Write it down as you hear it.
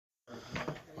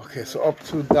Okay, so up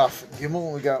to Daf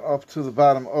Gimel, we got up to the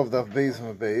bottom of Daf Beis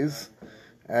and Beis,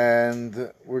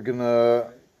 and we're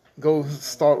gonna go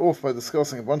start off by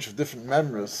discussing a bunch of different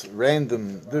memories,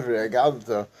 random, different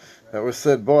agadata that were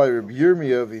said by Rabbi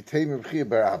Yirmiyah v'Teimer B'chia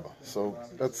Bar Abba. So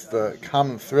that's the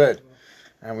common thread,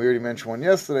 and we already mentioned one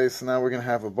yesterday. So now we're gonna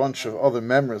have a bunch of other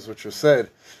memories which are said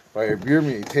by Rabbi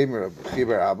Yirmiyah v'Teimer B'chia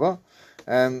Bar Abba,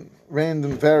 and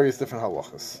random various different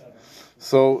halachas.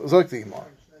 So Zok the Gemara.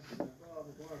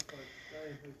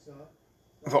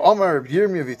 V'Omar Rabbi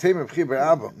Yirmiyah v'Teimer B'chia Bar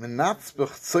Abba Menatzbech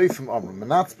Tzeifim Omrim.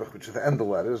 Menatzbech, which is the end of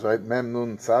letters, right? Mem,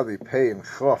 Nun, Tzadi, Pei, and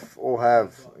Chaf all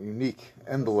have a unique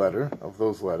end of letter of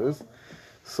those letters.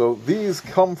 So these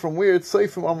come from where?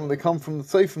 Tzeifim Omrim. They come from the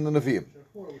Tzeifim, the Nevi'im.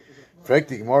 Frek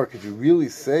the Gemara, could you really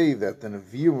say that the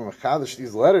Nevi'im were mechadish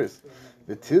these letters?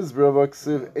 V'Tizbra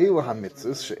v'Ksiv Eila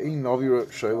HaMitzvos she'ein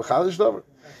Navi Shoy l'chadish davar.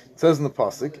 It says in the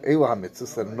pasuk, Eila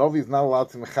HaMitzvos, that a Navi is not allowed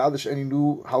to mechadish any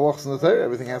new halachas in the Torah.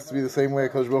 Everything has to be the same way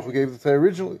HaKadosh Baruch Hu gave the Torah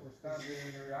originally.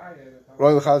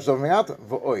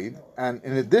 And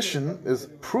in addition, there's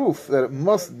proof that it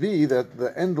must be that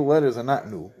the end of letters are not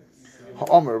new. Right,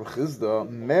 we're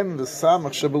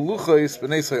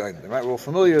all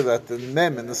familiar that the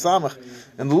mem and the samach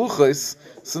and the luchos,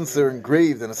 since they're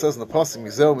engraved, and it says in the pasuk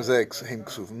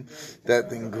that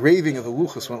the engraving of the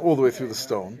luchos went all the way through the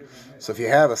stone. So if you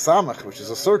have a samach, which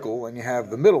is a circle, and you have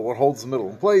the middle, what holds the middle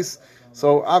in place,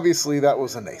 so obviously that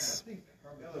was a nes.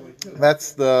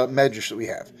 That's the medrash that we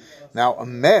have. Now a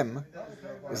mem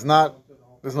is not.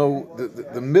 There's no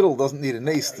the middle doesn't need a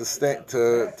nes to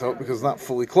because it's not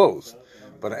fully closed.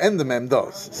 But an end of mem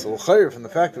does. So from the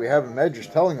fact that we have a medrash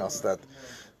telling us that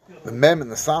the mem and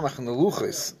the samach and the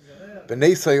luchos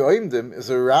b'nei sayoimdim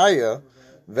is a raya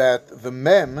that the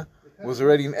mem was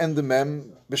already an end of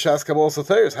mem b'shas kabbalah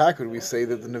sateris. How could we say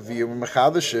that the nevi'im were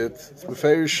mechadish it? It's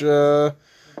b'ferish.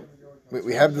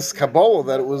 We have this kabbalah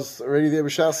that it was already there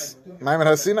b'shas Maimon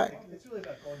HaSinai.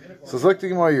 So it's like the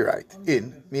Gemara, you're right.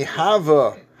 In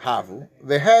mihava havu,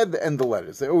 they had the end of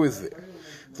letters. They're always there.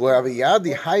 But they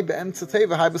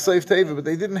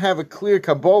didn't have a clear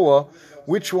Kabbalah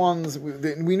which ones.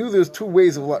 We knew there's two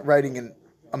ways of writing in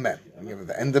a mem. You have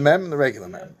the end of mem and the regular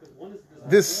mem.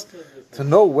 This, to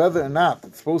know whether or not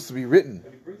it's supposed to be written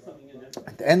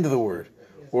at the end of the word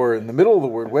or in the middle of the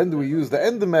word, when do we use the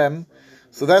end of mem?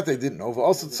 So that they didn't know.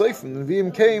 Also, Tzeifim, the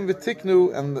Nevi'im came with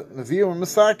Tiknu, and the Nevi'im were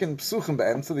Masakin, Psuchim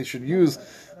B'em, so they should use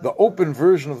the open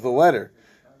version of the letter.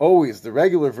 Always, the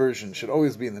regular version should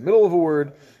always be in the middle of a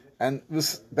word, and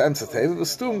B'emsa Teva,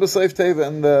 V'stum B'seif Teva,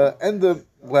 and the end of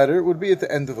letter would be at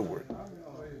the end of the word.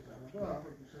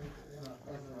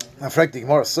 Now, frankly,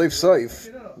 Gemara, Seif,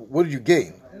 what did you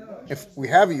gain? If we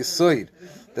have a Yisoid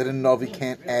that a Navi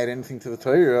can't add anything to the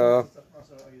Torah,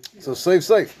 so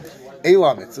Seif.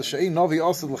 Elamitz, a she'ein Navi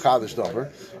also l'chadish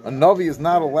davar. A Navi is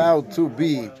not allowed to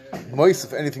be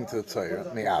moisef anything to the Torah,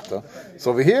 me'ata. So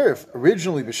over here, if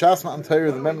originally b'shas ma'an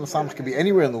Torah, the mem and the samach can be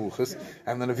anywhere in the luchos,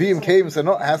 and the Nevi'im came and said,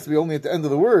 no, it has to be only at the end of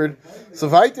the word, so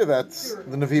vaita, that's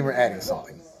the Nevi'im are adding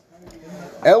something.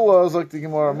 Ella, like the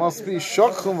Gemara, must be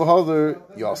shachum v'chazer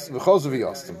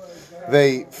v'yostim.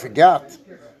 They forgot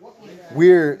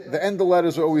where the end of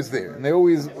letters are always there. And they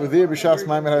always were there b'shas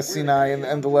Maimon HaSinai, and the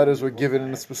end of letters were given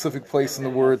in a specific place in the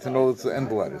word to know it's the end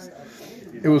of letters.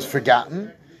 It was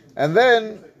forgotten, and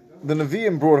then the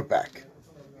Nevi'im brought it back.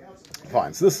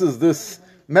 Fine, so this is this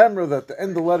memory that the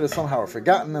end of letters somehow are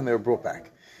forgotten and they were brought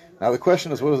back. Now the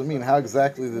question is, what does it mean? How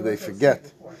exactly did they forget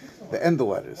the end of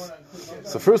letters?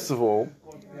 So first of all,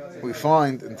 we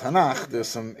find in Tanakh there's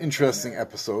some interesting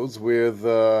episodes where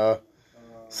the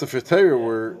Sefer Torah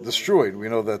were destroyed. We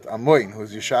know that Amoin, who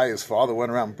was Yeshaya's father,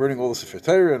 went around burning all the Sefer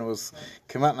Torah, and it was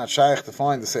Kemat not shaykh to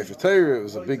find the Sefer Torah. It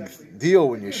was a big deal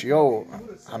when Yeshayahu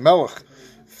HaMelech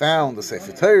found the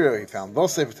Sefer Torah. He found the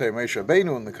Sefer Torah, Moshe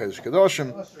Rabbeinu, and the Kodesh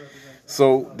Kedoshim.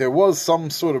 So there was some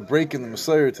sort of break in the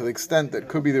Messiah to the extent that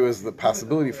could be there was the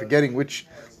possibility of forgetting which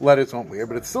letters went where,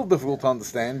 but it's still difficult to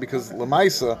understand because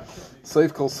Lamaisa,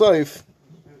 Seif Kol Seif,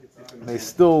 they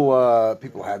still,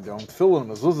 people had their own tefillin,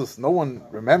 mezuzahs. No one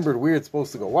remembered where it's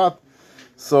supposed to go up.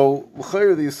 So,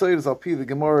 l'chayr, the Yisayid is Alpi, the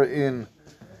Gemara in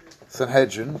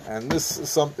Sanhedrin, and this is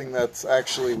something that's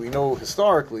actually, we know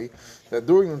historically, that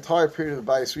during the entire period of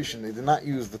the Bayis Rishon, they did not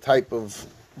use the type of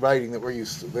writing that we're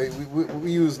used to.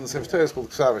 We use in the Sefer Torah, it's called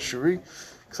Ksav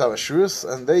Ashuris,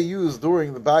 and they used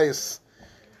during the Bayis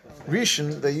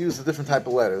Rishon, they used a different type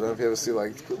of letter. I don't know if you ever see,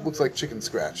 like, it looks like chicken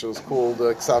scratch. It was called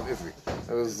Ksav Ivri.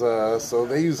 It was so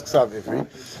they used Ksav Ivri,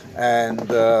 and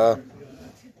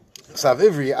Ksav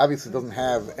Ivri obviously doesn't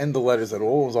have end of letters at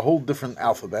all. It was a whole different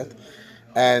alphabet,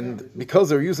 And because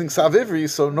they were using Ksav Ivri,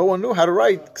 so no one knew how to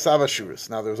write Ksav Ashuris.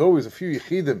 Now, there's always a few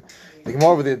Yechidim. The Gemara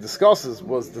over there discusses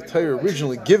was the Torah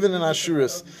originally given in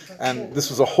Ashuris, and this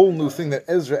was a whole new thing that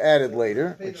Ezra added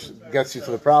later, which gets you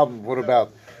to the problem. What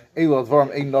about Eila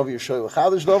Dvarim Ein Navi Yishoy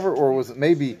L'Chadash Davar, or was it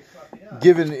maybe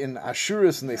given in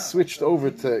Ashuris and they switched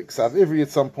over to Ksav Ivri at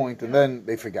some point and then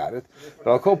they forgot it?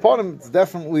 But I'll call upon him, it's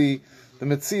definitely the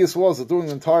Metzias was that during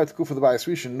the entire Tekuf of the Bayis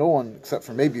Rishon, no one, except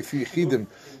for maybe a few Yechidim,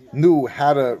 knew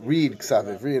how to read Ksav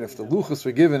Ivri, and if the Luchas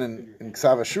were given in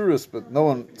Ksav Ashuris, but no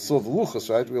one saw the Luchas,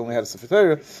 right? We only had a Sefer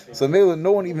Torah, so Mela,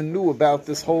 no one even knew about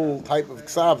this whole type of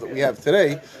Ksav that we have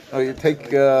today. You take,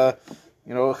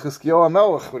 Chizkiyahu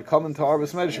HaMelech would come into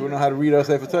Arbus Medrash, he wouldn't know how to read our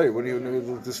Sefer Torah, wouldn't even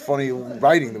know this funny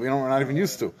writing that we're not even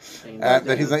used to,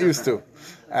 that he's not used to.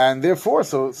 And therefore,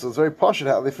 so it's very posh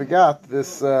how they forgot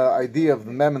this idea of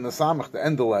the Mem and the Samach, the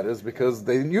end of letters, because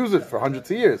they didn't use it for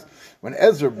hundreds of years. When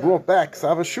Ezra brought back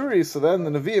Ksav Ashuri, so then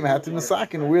the Nevi'im had to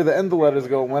masakin where the end of letters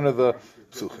go and when are the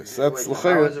psuchis. That's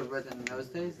How was it written in those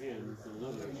days?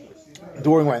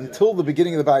 During when? Until the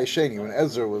beginning of the Bayis Sheni, when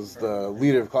Ezra was the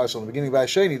leader of Klal Yisrael in the beginning of the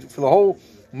Bayis Sheni, for the whole,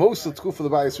 most of the Tkuf of the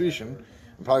Bayis Rishon,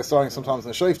 probably starting sometimes in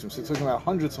the Shoftim, so it took about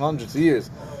hundreds and hundreds of years,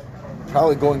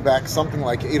 probably going back something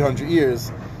like 800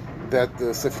 years, that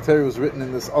the Sefer Torah was written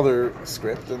in this other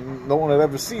script, and no one had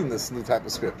ever seen this new type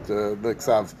of script, the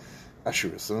Ksav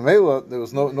Ashuris. So in Mela, there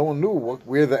was no one knew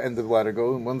where the end of the letter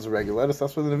goes and when's the regular letter, so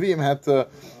that's why the Nevi'im had to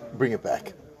bring it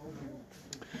back.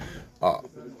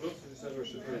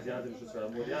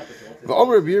 The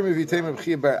Omer of Yirmi V'Tei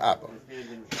Mebchia Bar Abba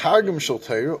Targum Shel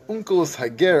Torah Unkelos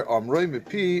Hager Amroi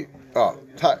Mipi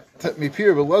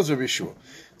Mipir B'Lazar B'Shua.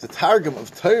 The Targum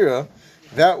of Torah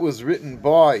that was written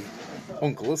by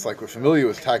Unkelos, like we're familiar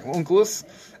with Targum Unkelos,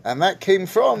 and that came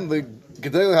from the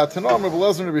Gedolei HaTanam of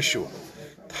B'Lazar B'Shua.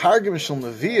 Targum Shel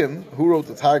Nevi'im, who wrote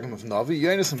the Targum of Navi,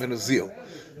 Yonasan ben Uzziel.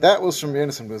 That was from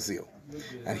Yonasan ben Uzziel.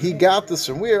 And he got this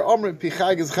from where? Omri Pi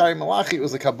Chag Zechari Malachi. It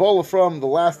was a Kabbalah from the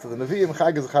last of the Nevi'im,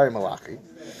 Chag Zechari Malachi.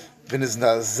 Then is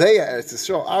Nazeya Eretz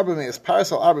Yisrael, Arba Meis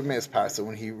Parsa, Arba Meis Parsa.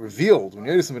 When he revealed, when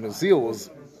Yonasan ben Uzziel was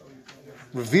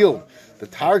revealed the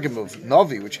Targum of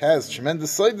Navi, which has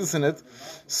tremendous sidus in it,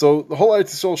 so the whole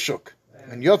Eretz Yisrael shook.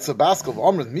 And Yotza Baskal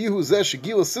Omrit Mihu Zeh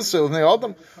Shegila Sisrael V'nei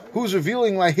Adam, who's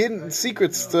revealing my hidden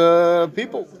secrets to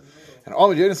people. And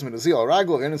Omer Yonasan ben Uzziel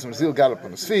Araglo, Yonasan ben Uzziel got up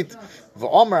on his feet.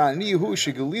 V'Omer Ani Hu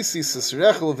Shegilisi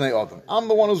Sisrechel V'nei Adam. I'm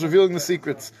the one who's revealing the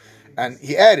secrets. And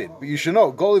he added, but you should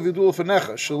know, Goli Vidul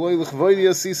Fenecha, Shaloi L'chvoid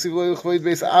Yasisi V'loi L'chvoid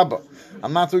Beis Abba.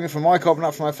 I'm not doing it for my covenant,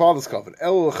 not for my father's covenant.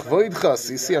 El L'chvoid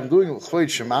Chasisi, I'm doing it L'chvoid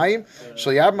Shemayim,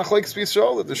 Shal Yab Machlekes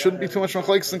B'Yisrael, that there shouldn't be too much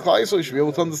Machlekes in Klal Yisrael, you should be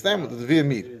able to understand what the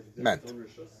Deviyah meant.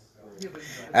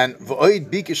 And V'oid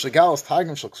Bikish Legalas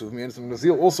Targum Shal Ksuvim, Yonasan ben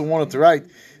Uzziel also wanted to write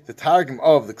the Targum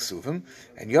of the Ksuvim,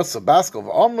 and Yotza Baskal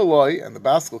V'Omra Loi, and the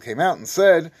Baskal came out and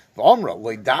said, V'Omra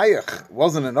Loi Dayach,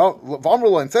 wasn't enough, V'Omra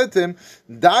Loi, and said to him,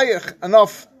 Dayach,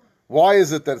 enough. Why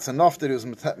is it that it's enough that he was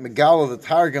Megala the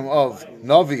Targum of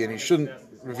Navi, and he shouldn't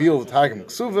reveal the Targum of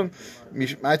Ksuvim?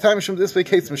 My time is this way,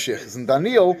 Kates Mashiach. In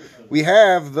Daniel, we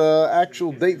have the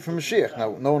actual date for Mashiach.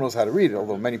 Now, no one knows how to read it,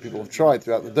 although many people have tried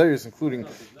throughout the days, including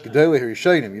Gedolei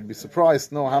Rishonim. You'd be surprised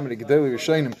to know how many Gedolei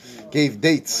Rishonim gave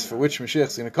dates for which Mashiach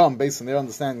is going to come, based on their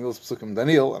understanding of those Pesukim in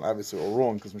Daniel, and obviously all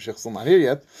wrong, because Mashiach is still not here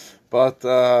yet. But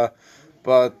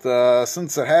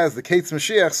since it has the Kates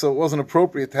Mashiach, so it wasn't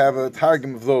appropriate to have a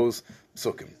Targum of those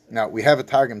Pesukim. Now, we have a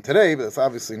Targum today, but it's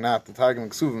obviously not, the Targum of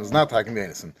Ksuvim is not Targum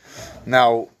Yonasan.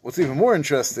 Now, what's even more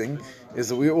interesting is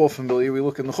that we're all familiar, we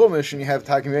look in the Chumash, and you have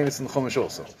Targum Yonasan in the Chumash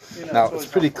also. Now, it's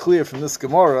pretty clear from this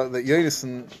Gemara that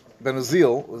Yonasan ben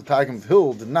Uzziel, the Targum of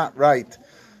Hill, did not write,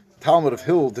 Talmud of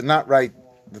Hill did not write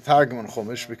the Targum on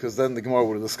Chumash, because then the Gemara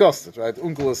would have discussed it, right?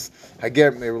 Unkelos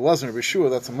Hager Meir Lazar B'Shua,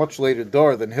 that's a much later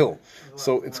dar than Hill.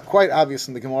 So it's quite obvious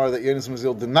in the Gemara that Yonasan ben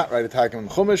Uzziel did not write a Targum on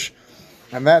Chumash,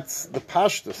 and that's the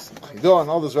Pashtus. Chido and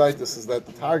others write this, is that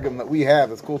the Targum that we have,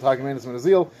 that's called Targum Yonasan ben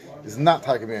Uzziel, is not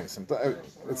Targum Yonasan.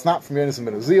 It's not from Yonasan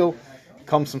ben Uzziel, it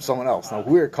comes from someone else. Now,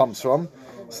 where it comes from,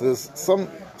 so there's some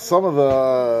of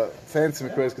the fancy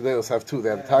Mikreis Gedolos have two. They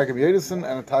have a Targum Yonasan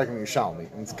and a Targum Yushalmi.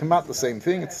 And it's come out the same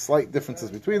thing, it's slight differences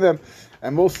between them,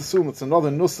 and most assume it's another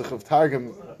Nusach of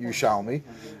Targum Yushalmi,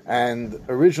 and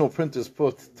original printers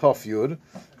put Tov Yud,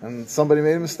 and somebody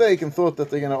made a mistake and thought that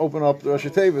they're going to open up the Rosh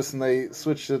Tevis, and they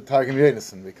switched to Targum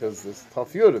Yonasan, because there's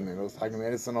Tov Yud, and there's Targum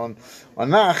Yonasan on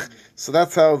Nach, so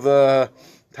that's how the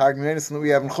Targum Yonasan that we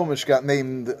have in Chumash got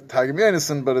named Targum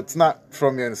Yonasan, but it's not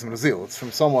from Yonasan ben Uzziel. It's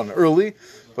from someone early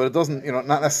but it doesn't,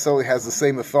 not necessarily has the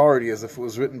same authority as if it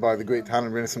was written by the great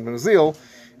Tanan Renaissance Ben Uzziel.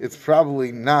 It's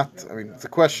probably not. I mean, it's a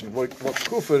question what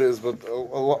tkufa it is, but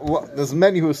there's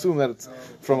many who assume that it's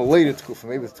from a later tkufa.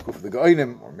 Maybe it's tkufa the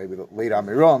Goinim, or maybe the late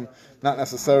Amiram. Not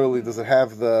necessarily does it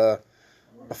have the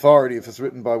authority if it's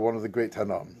written by one of the great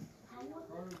Tanam.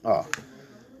 Now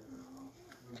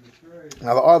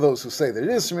there are those who say that it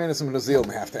is from Renaissance Ben Uzziel,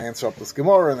 and they have to answer up this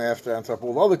Gemara, and they have to answer up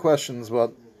all the other questions,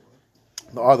 but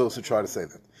there are those who try to say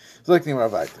that. So like the Gemara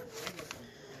weiter.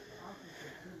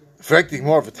 Fragtig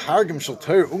more of a Targum shel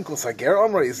Torah Unklos Hager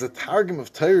Amra, is the Targum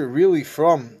of Torah really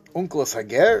from Unklos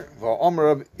Hager? Va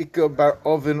Amar Ika bar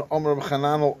Ovin Amar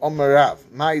Chananel Amar Rav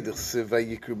Maidich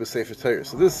Sivay Yikru b'Sefer Torah.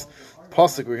 So this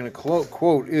pasuk we're going to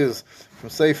quote is from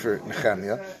Sefer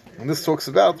Nehemiah, and this talks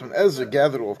about when Ezra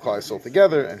gathered all of Klal Yisrael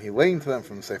together, and he leaned to them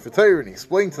from the Sefer Torah, and he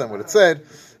explained to them what it said,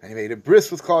 and he made a bris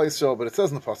with Klal Yisrael. But it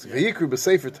says in the pasuk, "Vayikru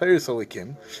b'Sefer Torah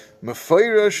Solikim,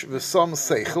 Mefayrash v'Sam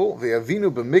Seichel v'Yavinu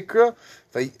b'Mikra."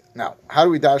 Now, how do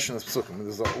we dash in this psukim?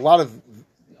 There's a lot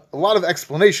of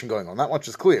explanation going on. Not much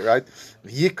is clear, right?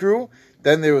 Yikru,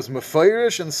 then there was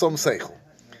Mefayrash and Sam Seichel,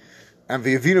 and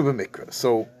v'Yavinu b'Mikra.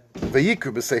 So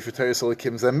Vayikru b'Sefer Torah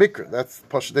Solikim zeh Mikra. That's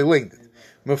Pasha. They leaned it.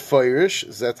 Mefayrish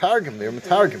zeh Targum. They're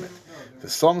Metargum it. The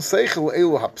Sam Seichel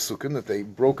elu hapsukim, that they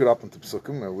broke it up into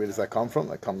psukim. Where does that come from?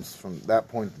 That comes from that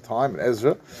point in time in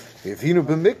Ezra. V'Yavinu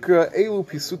b'Mikra elu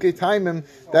pisukei taimim.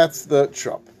 That's the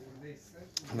trop.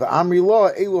 The Amri Law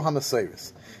elu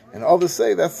haMesayris. And others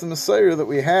say that's the Messiah that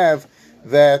we have.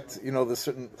 That there's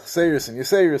certain Cheseiris and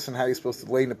Yeseiris, and how you're supposed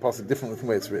to lay in the pasuk differently from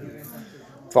the way it's written.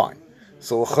 Fine.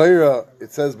 So l'chayra,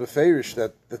 it says beferish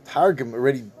that the Targum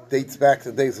already dates back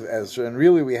to the days of Ezra, and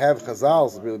really we have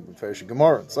Chazal's really beferish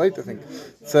Gemara. And so I think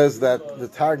it says that the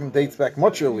Targum dates back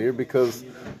much earlier because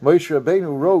Moshe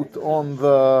Rabbeinu wrote on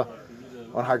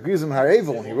Hargrizim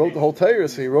Harevel, and he wrote the whole Torah,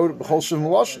 so he wrote it B'chol Shem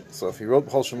Lashon. So if he wrote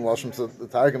B'chol Shem Lashon, so the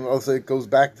Targum also goes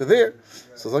back to there.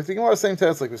 So it's like the Gemara, same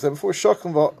text like we said before,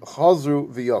 Shochem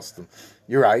Chazru V'Yostim.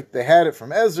 You're right, they had it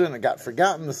from Ezra, and it got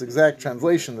forgotten, this exact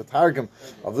translation, the Targum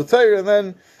of the Torah, and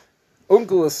then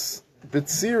Onkelos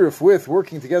B'tzirif with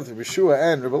working together with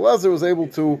Yeshua and Rebbe Lezer was able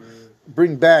to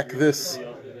bring back this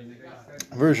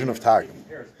version of Targum.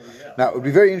 Now, it would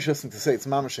be very interesting to say it's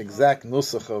mamash exact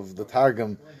nusach of the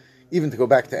Targum, even to go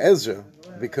back to Ezra,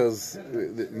 because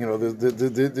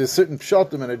there's certain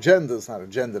pshatim and agendas, not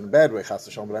agenda in a bad way, chas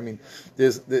v'shalom, but I mean,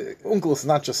 the Onkelos is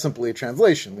not just simply a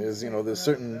translation. There's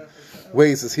certain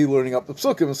ways is he learning up the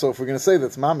psukim. So if we're going to say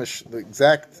that's mamish the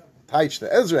exact taich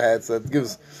that Ezra had, so it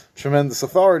gives tremendous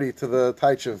authority to the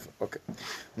taich of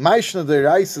Maishna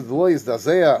de'raisa d'lo is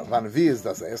dazeya v'anavi is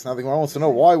dazeya. So now the Gemara wants to know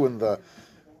why when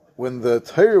the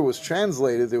Torah was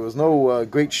translated there was no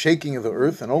great shaking of the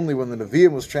earth, and only when the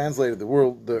Nevi'im was translated the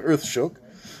earth shook.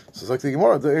 So it's like the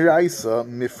Gemara de'raisa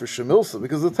mifreshimilsa,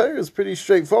 because the Torah is pretty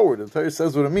straightforward. The Torah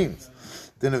says what it means.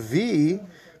 The Nevi'im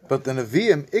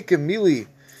ikemili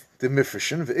the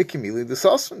mifreshin v'ikimili the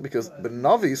sasman, because the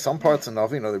Navi, some parts of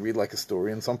Navi, they read like a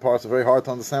story, and some parts are very hard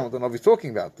to understand what the Navi is talking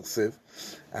about, the Siv.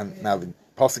 And now the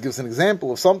Pasuk gives an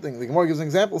example of something, the Gemara gives an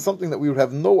example of something that we would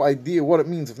have no idea what it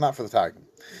means if not for the Targum.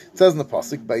 It says in the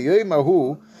Pasuk,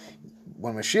 B'yoyim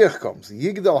when Mashiach comes,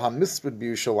 Yigdal HaMispad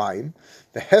b'Yushalayim,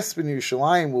 the Hesped in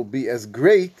Yerushalayim will be as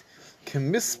great,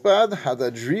 Kemispad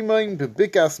Hadadrimain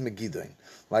b'Bikas Megidain,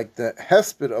 like the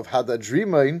Hesped of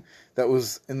Hadadrimain that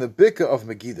was in the Bika of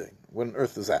Megidain. What on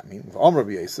earth does that mean? Amr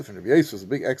Rabbi Yosef, and Rabbi Yosef was a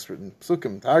big expert in Psukim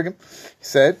and Targum. He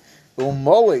said,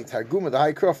 Ulmole Targum at the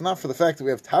High Croft, not for the fact that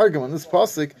we have Targum on this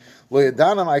Pasuk, Lo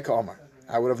Yadanam Aika Amar.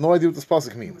 I would have no idea what this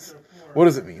Pasuk means. What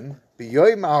does it mean?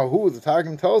 B'yoyim Ahu, the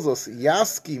Targum tells us,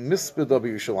 Yaski Mispida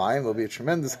b'Yushalayim, there'll be a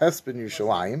tremendous Hesped in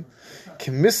Yerushalayim,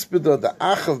 Kemispida the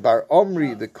Achav bar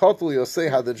Omri, the Kotel Yosei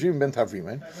Hadadrim ben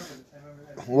Tavrimen.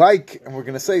 And we're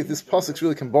going to say this pasuk is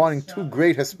really combining two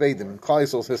great Hespedim in Klal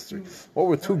Yisrael's history. What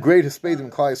were two great Hespedim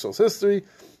in Klal Yisrael's history?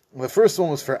 The first one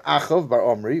was for Achav bar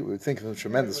Omri. We would think of him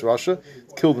tremendous Rasha,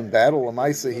 killed in battle.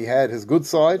 Lamaisa, he had his good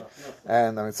side,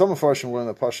 and some of Farshim were in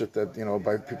the Pashat that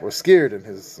by people were scared, and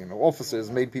his officers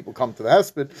made people come to the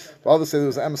Hesped. But others say there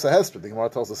was an Emesa Hesped. The Gemara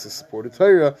tells us he supported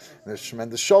Torah, and there's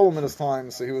tremendous Shalom in his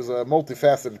time. So he was a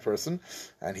multifaceted person,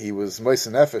 and he was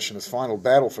Moshe Nefesh in his final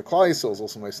battle for Klal Yisrael. Was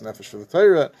also Moshe Nefesh for the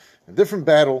Torah, a different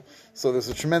battle. So there's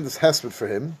a tremendous Hesped for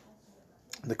him.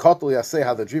 The Kotel Yaseh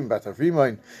Hadadrim Bat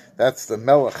Avrimain, that's the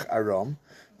Melech Aram.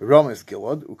 Aram is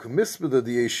Gilad. Ukemispeda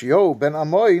the Yeshio ben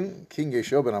Amoin, King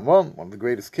Yeshio ben Amon, one of the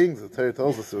greatest kings. The Torah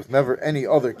tells us there was never any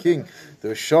other king. There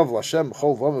was Shav Lashem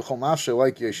Chol Vav Chol Nashe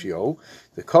like Yeshio.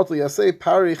 The Kotel Yaseh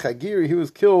Pari Chagiri, he was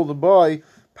killed by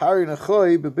Pari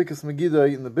Nechoy bebikas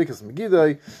Megidai in the bikas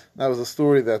Megidai. That was a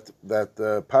story that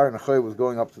Pari Nechoy was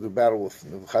going up to do battle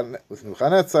with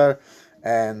Nebuchadnezzar,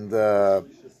 and well,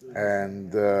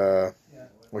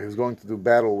 he was going to do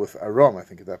battle with Aram, I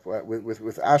think at that point,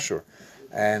 with Ashur,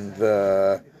 and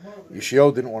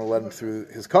Yeshio didn't want to let him through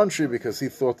his country because he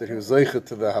thought that he was zeichet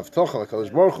to the Havtocha,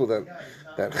 HaKadosh Baruch Hu, that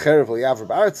Cherev Li'avr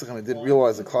B'Artzich, and he didn't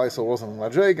realize that Klal Yisrael wasn't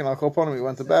Madreg, and Al Kol Panim, he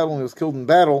went to battle, and he was killed in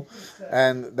battle,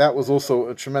 and that was also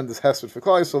a tremendous hesed for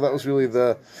Klal Yisrael. That was really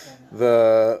the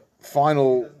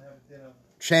final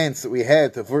chance that we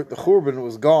had to avert the Churban.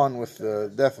 Was gone with the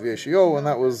death of Yeshio, and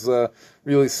that was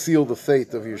really sealed the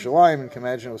fate of Yerushalayim, and you can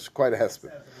imagine it was quite a hesed.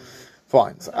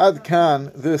 Fine. So Ad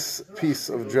Kan, this piece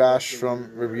of drash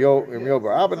from Rabbi Yoel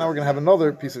Bar Abba. Now we're going to have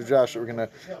another piece of drash that we're going to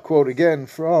quote again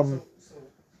from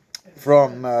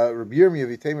Rabbi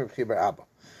Yirmiyah V'Teimer B'Chi Bar Abba.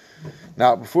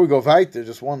 Now, before we go weiter,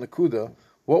 just one nakuda.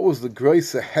 What was the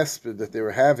grace of hesped that they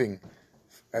were having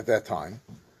at that time?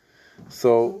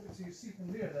 So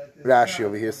Rashi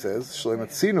over here says,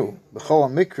 Shleimatzinu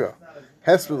B'Chol HaMikra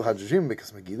Hesped Hajjim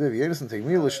Bikas Megiddah V'Yenis and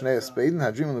Tegmil L'Shnei Espeiden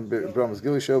Hajjim and the Brahmas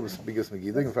Gili Show Bikas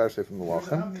Megiddah and Farshei from the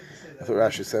Lachem. That's what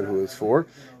Rashi said who is for.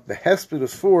 The Hesped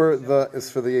is for the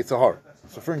Yetzer Hara.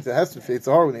 It's referring to the Hesped for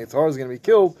Yetzer Hara. When the Yetzer Hara is going to be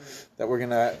killed, that we're going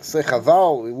to say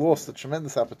Chaval, we lost a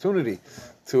tremendous opportunity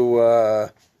to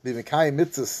be Mekai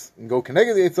Mitzvahs and go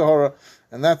Keneged the Yetzer Hara,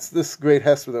 and that's this great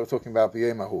Hesped that we're talking about,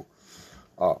 B'Yemahu.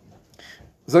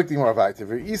 Zokti more weiter.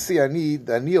 V'isi ani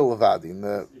Daniel Levadi, in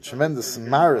the tremendous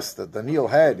maris that Daniel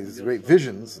had, these great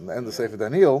visions in the end of Sefer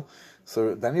Daniel.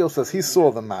 So Daniel says he saw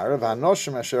the mara.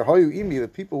 V'hanoshim asher hoyu imi, the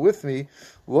people with me,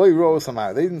 lo yiro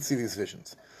samara. They didn't see these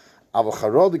visions. Aval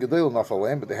charod gedol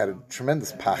nafalem, but they had a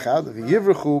tremendous pachad.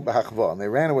 V'yivrechu b'hachva, and they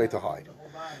ran away to hide.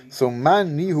 So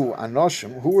man nihu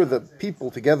anoshim, who were the people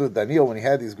together with Daniel when he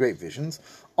had these great visions?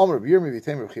 Great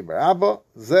Nevi'im,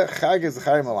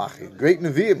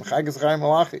 Chag Zechari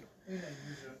Malachi.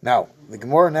 Now, the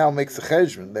Gemara now makes a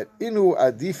cheshbon that Inu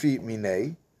Adifi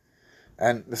Minei,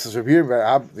 and this is Rabbi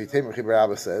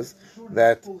Yirmiyah says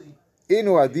that Inu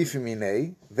Adifi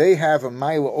Minei, they have a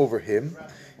Maila over him,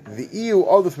 the Iu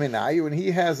Odif Minayu, and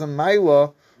he has a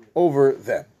Maila over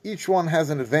them. Each one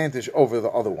has an advantage over the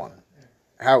other one.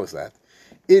 How is that?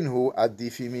 Inhu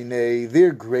adifi minei,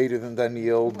 they're greater than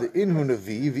Daniel. The inhu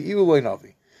navi, v'iu loy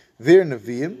navi. They're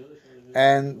naviim,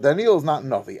 and Daniel is not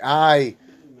navi.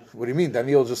 What do you mean?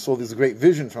 Daniel just saw this great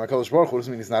vision from HaKadosh Baruch Hu. What does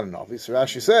it mean he's not a navi? So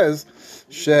Rashi says,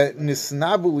 she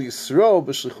nisnabu Yisrael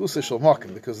b'shlichus shel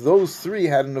makim, because those three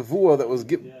had a nevuah that was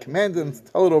commanded them to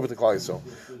tell it over to Klal Yisrael.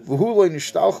 V'hu loy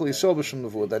nishtalchel Yisrael b'shem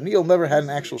nevuah. Daniel never had an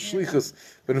actual shlichus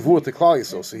b'nevuah to Klal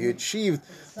Yisrael, so he achieved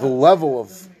the level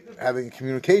of having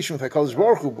communication with HaKadosh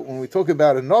Baruch Hu. But when we talk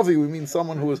about a Navi, we mean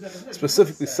someone who was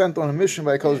specifically sent on a mission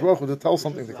by HaKadosh Baruch Hu to tell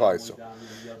something to Klal Yisrael.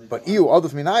 But Iu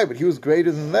Adif Minai, but he was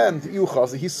greater than them. Iu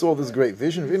Chazi, he saw this great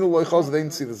vision. V'inu Loi Chazi, they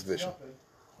didn't see this vision.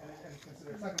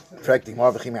 If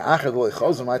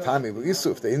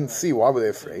they didn't see, why were they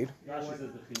afraid?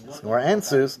 So our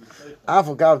answers,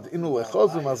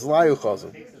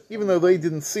 even though they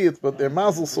didn't see it, but their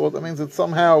mazel saw it, that means that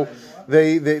somehow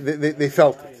they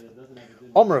felt it.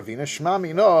 Ravina,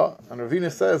 Shmami no, and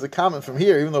Ravina says a comment from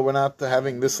here, even though we're not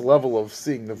having this level of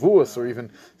seeing nevuos or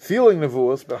even feeling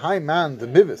nevuos, but high man, the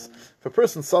mivis. If a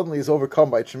person suddenly is overcome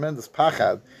by tremendous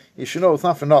pachad, you should know it's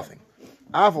not for nothing.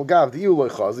 Avol gav the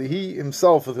chazi, he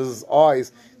himself with his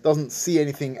eyes doesn't see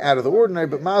anything out of the ordinary,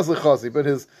 but mazal chazi, but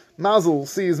his mazel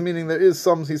sees, meaning there is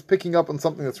he's picking up on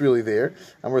something that's really there,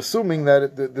 and we're assuming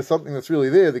that there's something that's really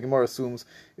there. The Gemara assumes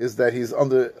is that he's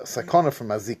under sakana from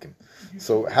mazikim.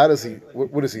 So how does he?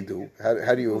 What does he do?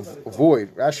 How do you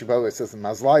avoid? Rashi, by the way, says that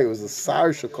mazlayu is the sar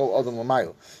shekol adam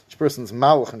l'mayil. Each person's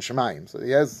malach and shemayim. So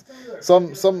he has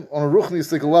some on a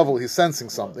ruchnistic level. He's sensing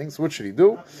something. So what should he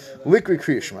do? Likri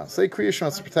kriyishma. Say kriyishma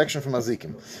is protection from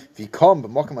mazikim. If he come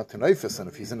b'mokam atenayfus, and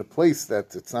if he's in a place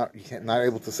that it's not, not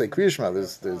able to say kriyishma,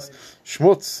 there's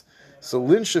shmutz. So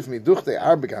linshif miduchte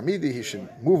arbe garmidi, he should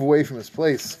move away from his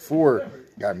place for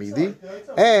garmidi,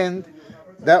 and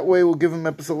that way will give him a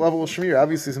level of shmir.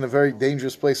 Obviously, he's in a very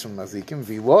dangerous place from mazikim.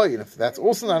 V'loy, and if that's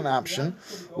also not an option,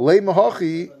 lei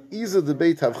mahachi iza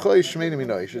debeit havchay shmeini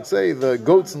minoi. You should say the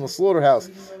goats in the slaughterhouse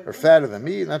are fatter than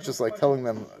me. Not just like telling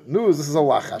them news. This is a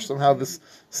lachash. Somehow this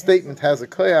statement has a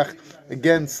koyach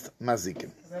against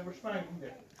mazikim.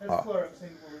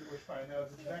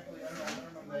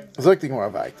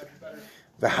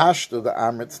 The hashta, the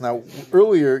amritz. Now,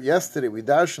 earlier, yesterday, we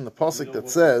dashed in the pasuk that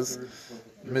says,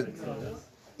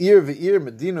 Ir v'ir,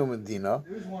 Medina, Medina,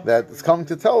 that it's coming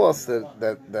to tell us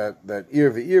that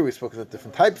Ir v'ir, we spoke about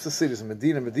different types of cities, and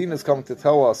Medina is coming to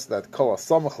tell us that Kol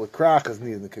HaSamach L'Krach is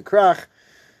needed in Kekrach,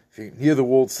 if you're near the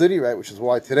walled city, right, which is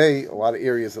why today a lot of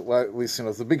areas, at least,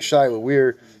 it's a big shaila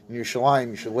where in Yerushalayim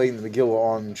you should lay in the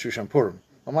Megillah on Shushan Purim.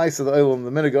 The Olam, the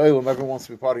Minig Olam, everyone wants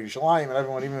to be part of Yerushalayim, and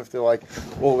everyone, even if they're like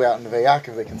all the way out in the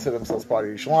Vayakov, they consider themselves part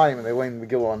of Yerushalayim, and they lay in the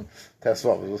Megillah on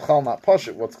Tesvav. It was Chal, not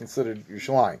Pashut, what's considered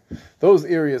Yerushalayim. Those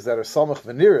areas that are Samach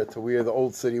Venira to where the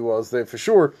old city was, they're for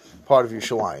sure part of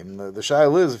Yerushalayim. The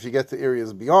Shail is, if you get to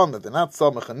areas beyond that, they're not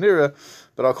Samach and Nira,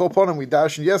 but I'll call upon them, we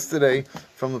darshan yesterday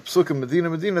from the Psukim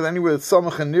Medina, that anywhere that's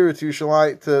Samach and Nira to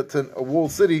Yerushalayim, to a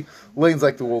walled city, lanes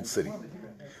like the walled city.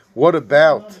 What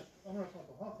about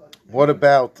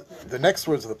the next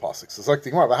words of the pasuk? So it's like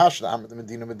the Gemara, the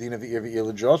Medina,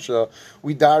 v'ir Joshua.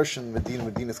 We darshan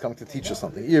Medina is coming to teach us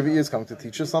something. Ir is coming to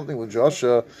teach us something with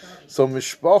Joshua. So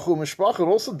mishpachu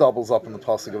also doubles up in the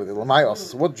pasuk over there. Lamayos.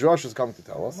 So what Joshua is coming to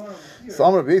tell us? So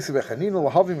Amar Beisi v'Chanina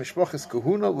lahavi mishpachas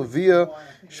kahuna levia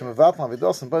shemavat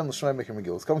lavidos and bain l'shmei meker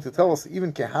Megillah. It's coming to tell us that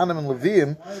even Kehanim and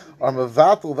Leviim are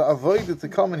mevatel v'avoided to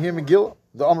come and hear Megillah.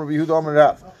 The Amar Yehuda Amar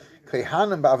Rav.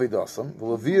 Kehanim b'avidosam,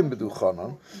 v'Leviim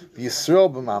b'duchanan, v'Yisrael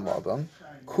b'mamadam,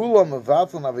 kulam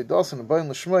mevatel avidosam and bain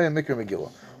l'shmei meker Megillah.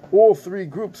 All three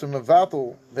groups are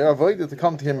mevatel; they're avoided to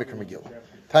come to hear Mikra Megillah.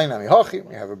 Tainami hachim,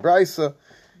 we have a brisa.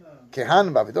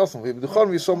 Kehanim b'avidosam,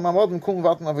 v'Yisrael b'mamadam, kulam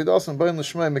mevatel avidosam and bain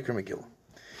l'shmei meker Megillah.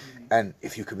 And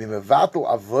if you could be mevatel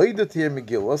avoided to hear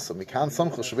Megillah, so mikan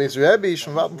samchel shabeis Rebbe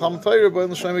shmevatel Talmud Torah bain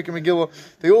l'shmei meker Megillah.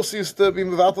 They also used to be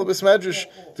mevatel b'smedrash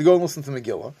to go and listen to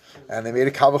Megillah, and they made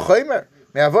a kavachomer.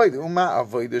 Me avoid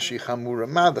avoid she chamura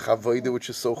madach avoid which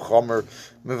is so chomer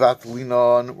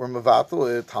mevatelina or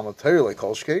mevatel Talmud Torah like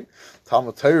Kolshkein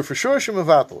Talmud Torah for sure she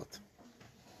mevatel it.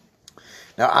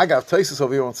 Now I got Taisus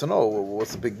over here wants to know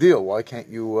what's the big deal? Why can't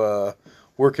you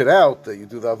work it out that you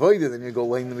do the avodah, then you go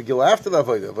lay in the Megillah after the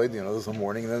avodah. There's a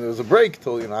morning, and then there's a break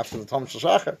till after the Tom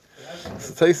Shachar.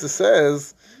 So Taisa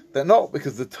says that no,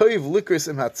 because the toiv likris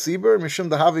im hatzibur mishum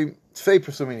dahavi tfei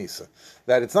persuminisa.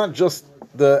 That it's not just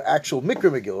the actual mikra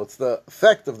Megillah; it's the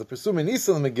effect of the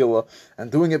persuminisa in the Megillah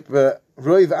and doing it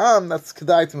roiv am. That's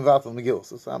kedai to mevatel Megillah.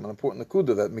 So it's an important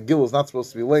nakuda that Megillah is not supposed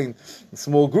to be laying in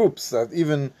small groups. That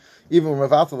even when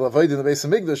Mavatal Avodah in the Beis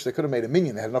Hamikdash, they could have made a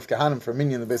minyan. They had enough kahanim for a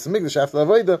minyan in the Beis Hamikdash after the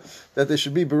Avodah that they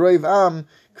should be Bereiv Am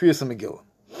Kriyas Megillah.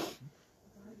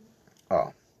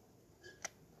 Oh.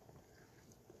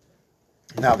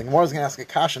 Now the Gemara is going to ask a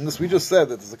kasha. And this we just said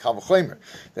that there's a kavachomer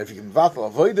that if you can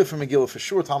Mavatal Avodah for Megillah for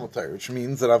sure Talmud Torah, which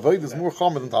means that Avodah is more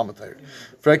chomer than Talmud Torah.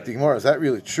 Frek the Gemara, is that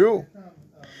really true?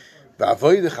 The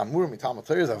avodah chamur mi Talmud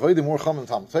Torah is avodah more chomer than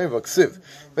Talmud Torah. V'ksiv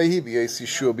vehi b'yis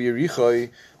Yeshua b'Yerichai.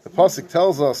 The pasuk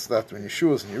tells us that when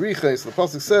Yeshua is in Yerichai, so the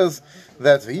pasuk says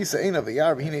that v'yisa eina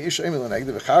v'yar v'hine ish emel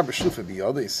neged v'char b'shlufa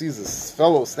b'yada. He sees this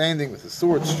fellow standing with his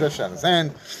sword stretched out in his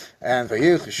hand, and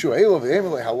v'yelch Yeshua elo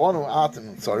v'yemel halanu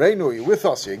atem tzarenu. Are you with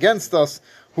us? Are you against us?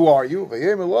 Who are you?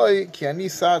 V'yemel ki ani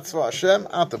sar tzva Hashem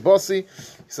ata basi.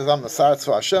 He says, I'm the sar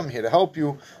tzva Hashem, here to help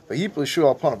you. V'yipol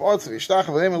Yeshua upon of artz v'yishtach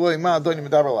v'yemel ma adoni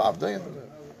medaber la'avdei.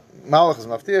 Malach is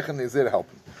maftiach, and he's there to help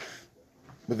him.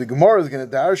 But the Gemara is going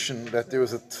to darshan that there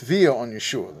was a tviyah on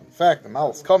Yeshua. In fact, the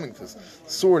Malach is coming with his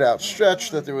sword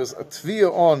outstretched, that there was a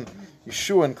tviyah on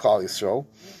Yeshua and Klal Yisrael.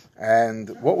 And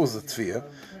what was the tviyah?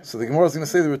 So the Gemara is going to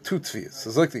say there were two tviyahs. So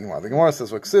it's like the Gemara. The Gemara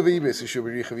says, "V'ksivi beis Yeshua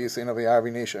b'richav yisein avayar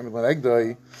v'neish emel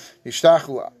negdai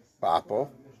yishtachul ba'apo."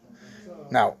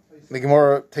 Now the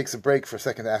Gemara takes a break for a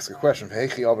second to ask a question. How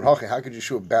could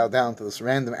Yeshua bow down to this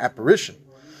random apparition?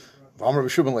 Not even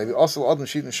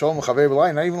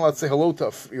allowed to say hello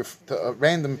to a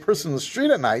random person in the street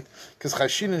at night, because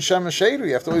chashin and shem and shadu,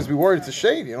 you have to always be worried it's a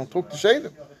shade. You don't talk to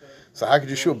shadim. So how could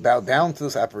Yeshua bow down to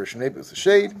this apparition? Maybe it's a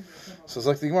shade. So it's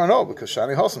like the Gemara, no, because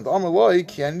Shani Hassan, the Amaloi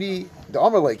kiani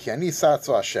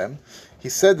Satzu Hashem. He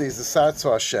said that he's the Satzu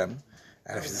Hashem,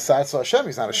 and if he's the Satzu Hashem,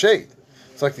 he's not a shade.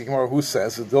 It's like the Gemara who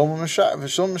says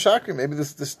maybe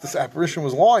this apparition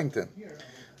was lying to him.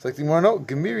 It's like the Gemara, no,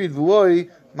 Gemiri Dloi.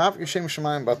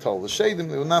 The shade,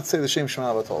 they would not say the Shem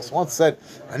Shemayim Batal. So once said,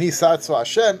 Ani Satzu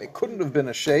Hashem, it couldn't have been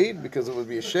a shade, because it would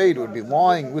be a shade, it would be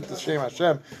lying with the Shem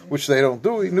Hashem, which they don't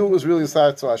do. He knew it was really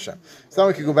Satzu Hashem. So now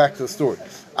we can go back to the story.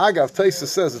 Agav Taisa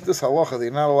says that this halacha,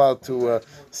 they're not allowed to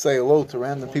say hello to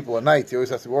random people at night. You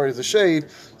always have to worry it's a shade.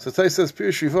 So Taisa says,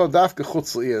 Pir Shiva Dafka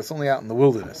Chutz L'iyah. It's only out in the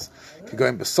wilderness. You go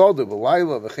in Besadu,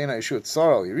 B'layla, V'chena Yeshua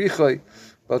Tzara, Yerichai.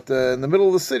 But in the middle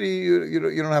of the city, you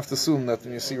don't have to assume that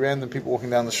when you see random people walking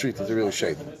down the street that they're really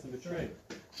shaded.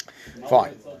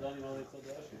 Fine.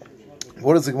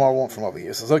 What does the Gemara want from over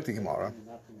here? So it's like the Gemara.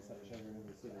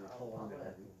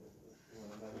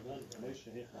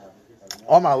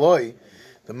 Amaloi,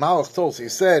 the Malach told, so he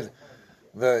said,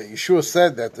 Yeshua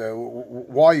said that,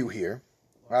 why are you here?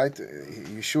 right?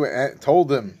 Yeshua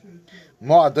told him,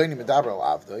 Ma Adoni Medaber al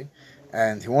Avdoi,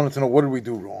 and he wanted to know what did we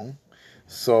do wrong.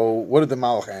 So what did the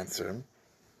Malach answer him?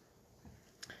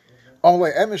 The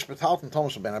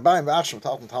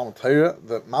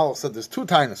Malach said there's two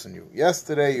tainas in you.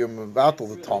 Yesterday you're mevatel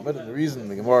the Talmud, and the reason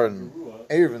the Gemara in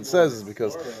Eruvin says is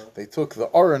because they took the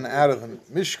Aron out of the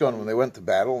Mishkan when they went to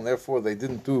battle, and therefore they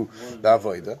didn't do the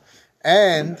Avodah.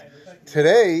 And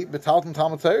today, B'talton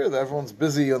Talmud Torah, everyone's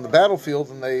busy on the battlefield,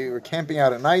 and they were camping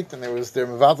out at night, and there was their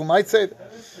mevatel night seder.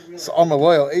 So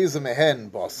Amaloyal Eza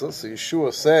Mehen Basa. So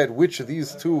Yeshua said, which of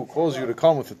these two caused you to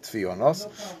come with the Tfi on us?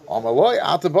 Amaloy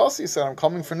Atabasi said, I'm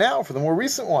coming for now, for the more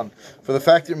recent one, for the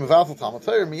fact that you're Mevatel Talmud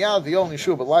Torah, Miyad V'yol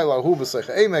Yeshua B'layla Hu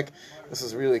B'Seicha Emek. This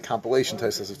is really a compilation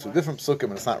text of two different psukim,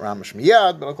 and it's not Ramish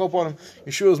Miyad, but I'll call upon him.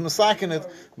 Yeshua is masakin it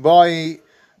by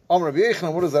Rabbi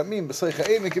Yechon. What does that mean? B'Seicha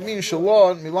Emek, it means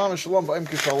Shalom, Milam Shalom Ba'im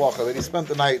Kishalacha, that he spent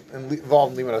the night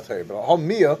involved in Limud HaTorah. But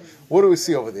Miyah, what do we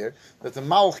see over there? That the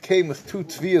Malach came with two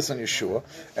tviyas on Yeshua,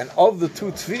 and of the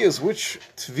two tviyas, which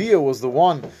tviya was the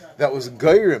one that was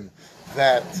Geirim,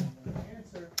 that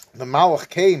the Malach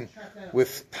came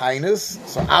with Tainas?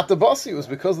 So Atabasi was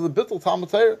because of the Bittul Talmud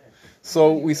Torah.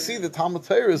 So we see that Talmud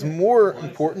Torah is more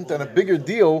important and a bigger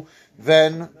deal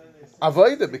than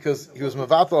Avodah, because he was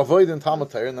Mevatel Avodah in Talmud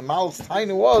Torah, and the Malach's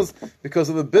Taina was because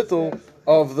of the Bittul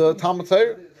of the Talmud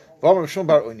Torah. You see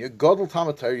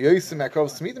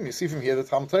from here that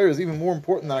Talmud Torah is even more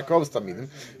important than Akrovas Tamidim.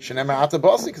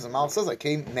 Because the Malach says, I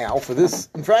came now for this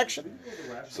infraction.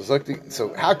 So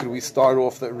how could we start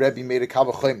off that Rebbe made a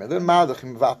Kavachomer? Then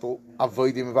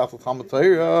Talmud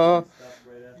Torah.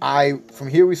 From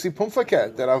here we see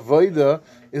Pumfaket, that Avodah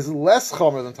is less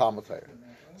Chomer than Talmud Torah.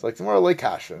 It's like tomorrow like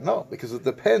Kasha. No, because it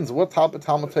depends what type of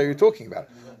Talmud Torah you're talking about.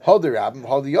 Hadir Rabbim,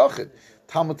 Hadir Yachid.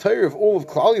 Talmud Torah of all of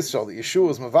Klal Yisrael, that Yeshua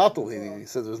was Mevatel. He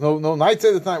said there's no night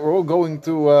seder tonight. We're all going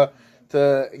to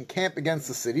encamp against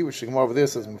the city, which the Gemara over there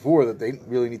says before that they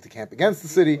really need to camp against the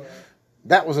city.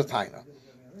 That was a taina.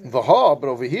 Vaha, but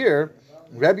over here,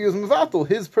 Rabbi was Mevatel.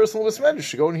 His personal Bismedrish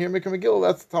should go in here and make a Megillah.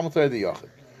 That's Talmud Torah the Yachid.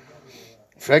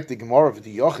 In fact, the Gemara of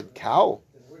the Yachid Kal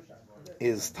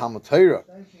is Talmud Torah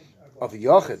of the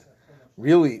Yachid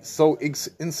really so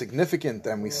insignificant,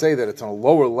 and we say that it's on a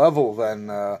lower level than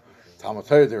Talmud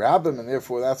Torah Derabim, and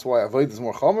therefore that's why Avodah is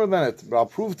more chomer than it. But I'll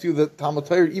prove to you that Talmud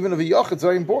Torah, even of a Yachid, is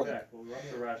very important.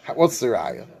 What's the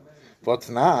raya? But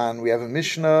now we have a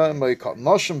Mishnah,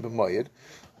 Noshim B'Moyed,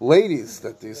 ladies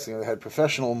that these had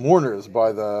professional mourners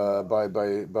by a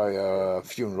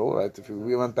funeral. Right? If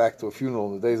we went back to a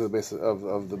funeral in the days of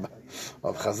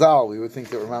Chazal, we would think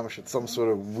that Ramamash had some sort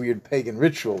of weird pagan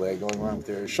ritual. They're going around with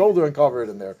their shoulder uncovered,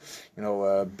 and they're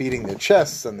beating their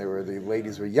chests, and the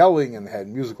ladies were yelling and had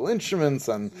musical instruments,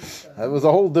 and it was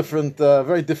a whole different,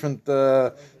 very different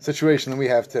situation than we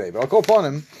have today. But I'll go upon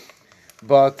him.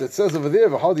 But it says over there,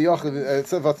 they're allowed to,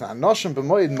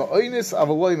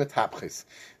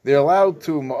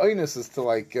 ma'onis is to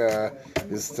like, the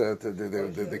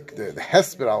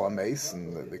hesped ala mace,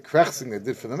 and the krechsing they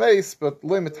did for the mace, but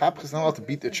loy metapchis is not allowed to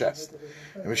beat their chest.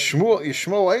 And when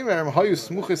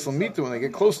they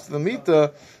get close to the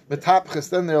mita, metapchis,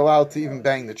 then they're allowed to even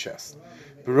bang the chest.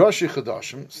 B'Rosh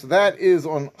Chodashim, so that is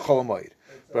on Chol Hamoed.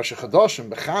 B'Rosh Chodashim,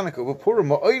 b'Chanukah, b'Purim,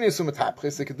 ma'onis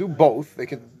u'metapchis, they could do both, they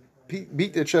could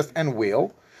beat their chest and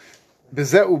wail,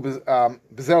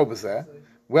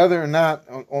 whether or not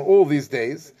on all these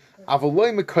days,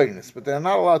 avaloi mekaynis, but they're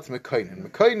not allowed to mekainin.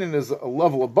 Mekainin is a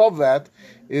level above that.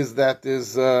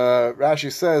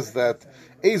 Rashi says that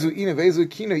ezu ina vezu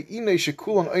kina ina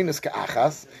shekulan oinis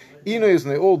ka'achas. Ina is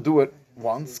when they all do it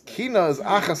once. Kina is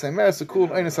achas emer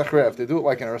shekulan oinis achrev. They do it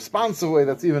like in a responsive way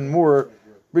that's even more,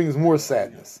 brings more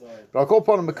sadness. But I'll call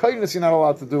upon mekaynis you're not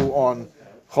allowed to do on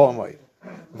Chol Hamoed.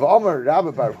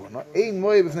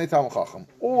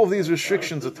 All of these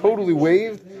restrictions are totally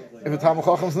waived if a Talmud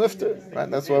Chacham is nifter. Right?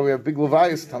 That's why we have big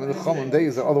levayos, Talmud Chacham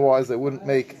days, that otherwise they wouldn't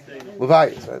make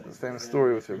levayos. Right? The famous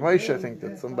story with Moshe, I think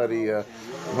that somebody,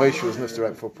 Moshe was nifter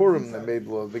right before Purim, and they made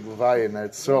a big levayah in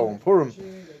Eretz Yisrael on Purim,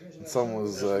 and someone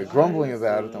was grumbling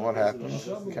about it, and what happened? I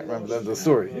can't remember the end of the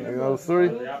story. You know the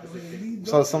story?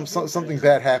 So something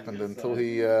bad happened until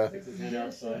he, I'm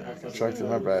trying to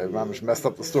remember, I messed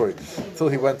up the story, until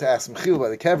he went to ask Mechil by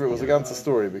the kever. It was against the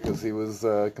story, because he was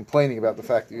complaining about the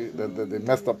fact that they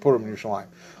messed up Purim in Yerushalayim.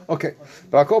 Okay,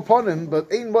 but I'll go upon him,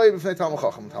 but Ein Boy B'fnei Talmud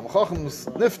Chacham. Talmud Chacham's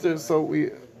nifter, so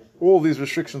all these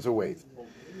restrictions are waived.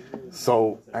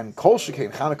 So, and Kol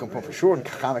Shekain Chanukah Purim for sure, and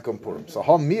Chanukah Purim. So,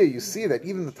 Hamiyah, you see that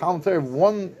even the Talmud Torah of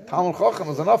one Talmud Chacham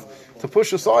is enough to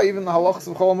push aside even the halachas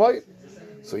of Chol Hamoed.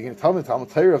 So, you're going to tell me the Talmud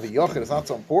Torah of the Yachid is not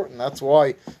so important. That's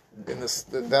why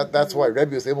that's why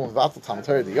Rebbe was able to vatal Talmud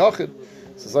Torah of the Yachid.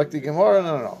 So it's like the Gemara,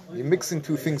 no. You're mixing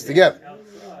two things together.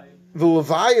 The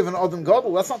Levi of an Adam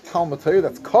Gadol, that's not Talmud Torah,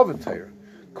 that's Kavod Torah.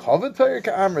 Kavod Torah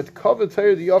ka'amrit, Kavod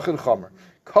Torah the Yachid Chamer.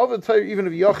 Kavod Torah, even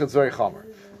if Yachid is very Chamer.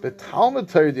 But Talmud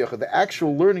Torah the Yachid, the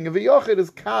actual learning of a Yachid is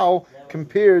Kal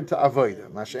compared to Avodah.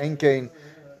 Masha'en Kain,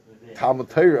 Talmud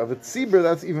Torah of a Tzibur,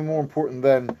 that's even more important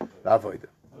than the Avodah.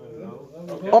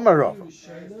 Omar Rava,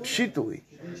 Shituli,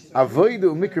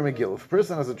 Avodah and Mikra Megillah. If a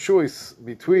person has a choice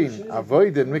between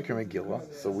Avodah and Mikra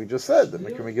Megillah, so we just said that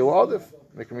Mikra Megillah Adif,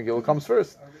 Mikra Megillah comes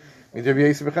first. Like Rabbi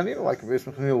Yosef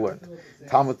Bechanina learned.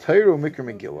 Talmud Torah Mikra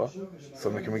Megillah,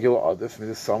 so Mikra Megillah Adif,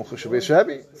 Midas Samchu Shabeis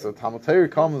Rabbi. So Talmud Torah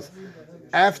comes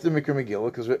after Mikra Megillah,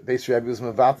 because Beis Rabbi was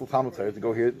Mevatel Talmud Torah to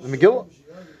go hear the Megillah.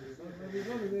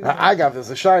 Now, Agav, there's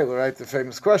a shayla, right? The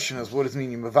famous question is, what does it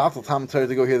mean? You Mevatel Talmud Torah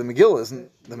to go hear the Megillah?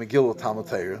 Isn't the Megillah Talmud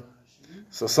Torah?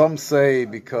 So some say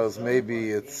because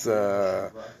maybe it's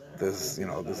there's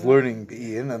learning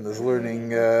Ian and there's learning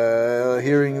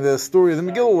hearing the story of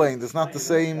the Megillah lane. There's not the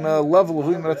same level of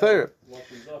Limud Torah.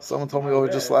 Someone told me over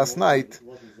just last night.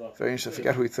 Very interesting. I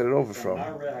forget who he said it over from.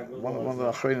 One of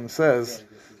the Achronim says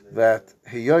that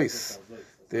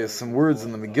there's some words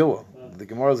in the Megillah. The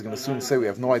Gemara is going to soon say we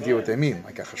have no idea what they mean.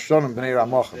 Like Achashon Bnei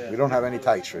Ramachim. We don't have any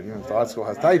Taichrit. Even if the art school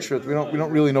has Taichrit, we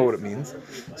don't really know what it means.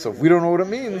 So if we don't know what it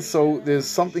means, so there's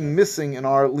something missing in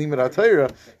our Limud HaTorah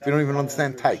if we don't even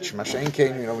understand Taich. Masha'en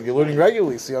Kain, when you're learning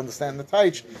regularly, so you understand the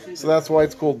Taich. So that's why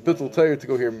it's called Bittul Torah to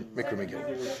go hear Mikra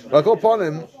Megillah. But I'll upon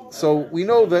him, so we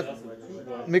know that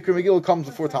Mikra Megillah comes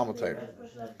before Talmud Torah.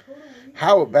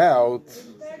 How about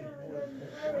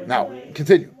now?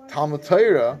 Continue. Talmud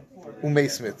Torah.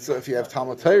 Meis Mitzvah. If you have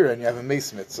Talmud Torah and you have a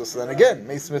Meis Mitzvah, so then again,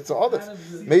 Meis Mitzvah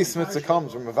Adif. Meis Mitzvah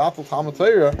comes from Mevatel Talmud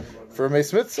Torah for a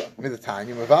Meis Mitzvah.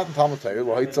 Midatanya, Mevatel Talmud Torah,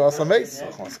 Lo Hitzah Asa Meis.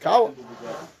 Achmas Kala.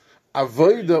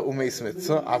 Avoida Meis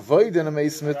Mitzvah. Avoida and a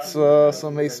Meis Mitzvah, so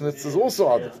Meis Mitzvah is also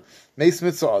Adif. Meis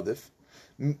Mitzvah Adif.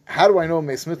 How do I know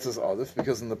Meis Mitzvah is Adif?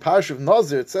 Because in the Parsha of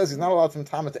Nazir, it says he's not allowed to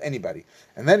Metamet to anybody.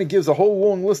 And then it gives a whole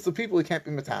long list of people he can't be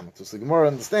Metamet to. So the Gemara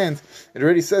understands, it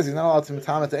already says he's not allowed to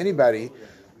Metamet to anybody.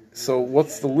 So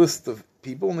what's the list of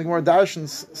people? And the Gemara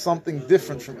darshans something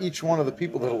different from each one of the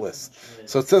people that it lists.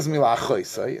 So it says Milah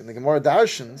Choisei, and the Gemara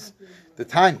darshans the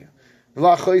Tanya.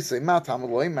 Milah Choisei, Ma Tamad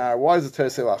Lo Imar. Why does the Torah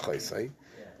say Milah Choisei?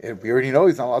 We already know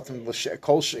he's not allowed to.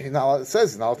 He's not allowed. It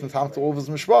says he's not allowed to Tam to all of his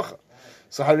mishpacha.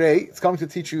 So Harei, it's coming to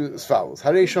teach you as follows.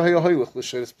 Harei Shohei Hoylech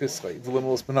L'Sheres Pischei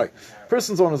V'Limulos B'nai.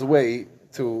 Person's on his way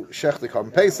to Shech the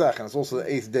Korban Pesach, and it's also the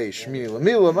 8th day, Shmini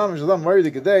L'Mila, Mamish Adam, very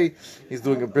good day. He's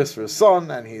doing a bris for his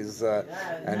son, and he's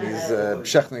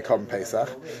Shech the Korban Pesach.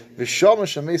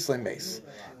 V'Shamash Ameis Le'Meis.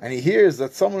 And he hears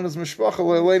that someone in his mishpacha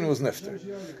Le'Leinu was nifter.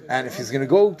 And if he's going to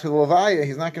go to the Levaya,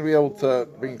 he's not going to be able to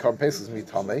bring Korban Pesach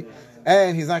Mitame,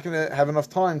 and he's not going to have enough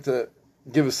time to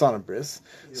give his son a bris.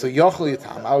 So Yochel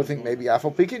Yatam, I would think maybe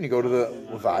Afal Pikin, you go to the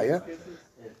Levaya.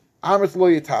 Amrit lo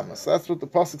yitamas. That's what the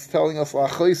pasuk's telling us.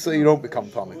 La'achoisei, you don't become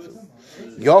tamei to.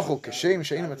 Yochel kashem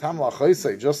she'ein metam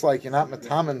la'achoisei. Just like you're not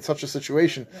metam in such a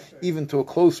situation, even to a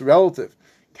close relative.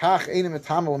 Kach ein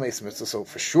metam l'meis mitzvah. So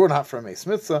for sure, not for a meis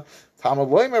mitzvah. Tamad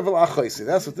loimer v'la'achoisei.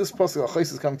 That's what this pasuk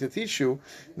la'achoisei is coming to teach you.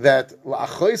 That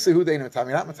la'achoisei hu dein metam.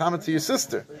 You're not metam to your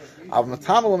sister. Av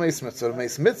metam l'meis mitzvah. The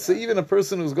meis mitzvah, even a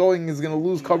person who's going is going to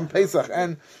lose Korban Pesach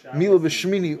and Mila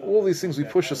v'shmini. All these things we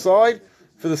push aside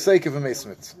for the sake of a meis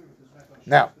mitzvah.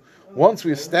 Now, once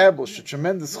we establish a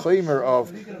tremendous chaymer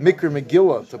of Mikra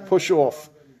Megillah to push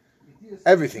off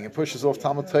everything, it pushes off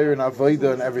Talmud Torah and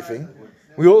Avodah and everything,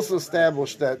 we also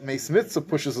established that Meis Mitzvah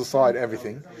pushes aside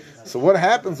everything. So what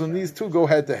happens when these two go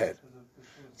head to head?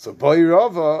 So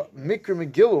Ba'irava, Mikra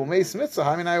Megillah, Meis Mitzvah,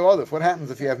 Haminai Adif. What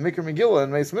happens if you have Mikra Megillah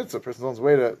and Meis Mitzvah? A person's on his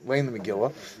way to lay in the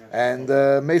Megillah, and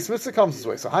Meis Mitzvah comes his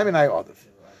way. So Haminai Adif.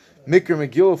 Mikra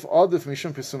Megillah Adif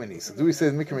Mishum Pesumei Nisa. Do we say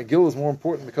that Mikra Megillah is more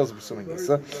important because of Pesumei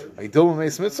Nisa? Aydil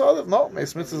Meis Mitzvah Adif? No,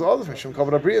 Meis Mitzvah is Adif Mishum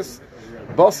Kavod Abrius.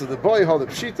 Basa the boy had a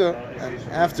pshita, and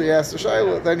after he asked the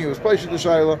shayla, then he was placed the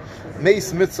shayla.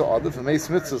 Meis Mitzvah Adif, and Meis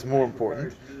Mitzvah is more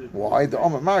important. Why? The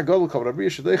Amar Mar Gadol Kavod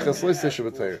Abrius Shadeicha Sleish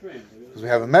Shabbatayr. Because we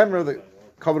have a memory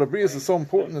that Kavod Abrius is so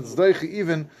important. It's Deicha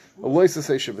even a Leish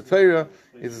Shabbatayr.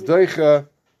 It's Deicha.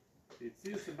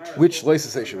 Which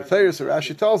Leisus Eisha B'Teir. So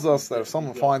Rashi tells us that if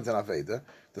someone finds an Aveda,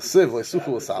 the Siv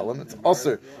Leisuchul Asalim, it's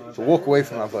also to walk away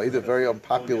from Aveda, very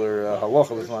unpopular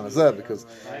halacha of Islam Azeh, because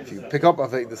if you pick up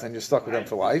Avedas then you're stuck with them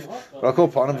for life. But I'll call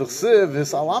upon him the Siv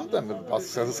is Alamtem. The pasuk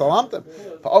says it's Alamtem.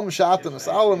 Pa'om Shatem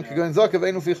Asalim Kigoin Zakav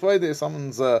Einu Fichvede.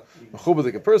 Someone's a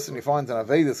mechubadik person, he finds an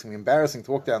Aveda, it's going to be embarrassing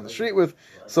to walk down the street with.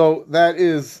 So that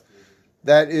is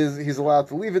he's allowed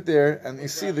to leave it there, and you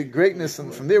see the greatness,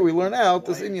 and from there we learn out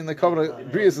this Indian the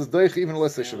Kavod Brius is Deich even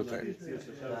less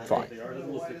Shabbatayr. Fine.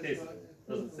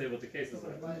 Doesn't say what the case is.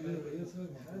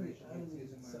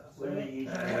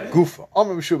 Gufa.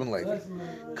 Amr B'Shub and Levi.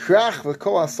 Krach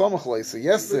v'kol hasamach lei. So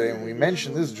yesterday when we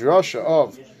mentioned this drasha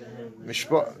of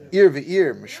Ir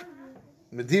v'ir,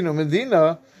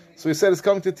 Medina, so he said it's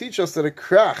coming to teach us that a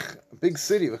krach, a big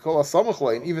city, v'kol hasamach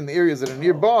lei, and even the areas that are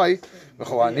nearby,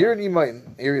 v'kol hanir nima,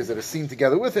 and areas that are seen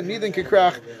together with it, nidin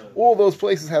kekrach, all those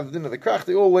places have the din of the krach,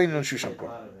 they all lay in Shushan Pur.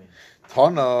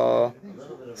 Tana,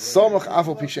 samach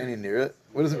afal pisheni nira.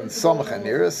 What does it mean, samach and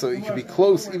nira? So you can be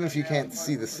close even if you can't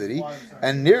see the city,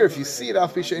 and nira if you see it,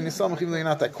 afal pisheni samach, even though you're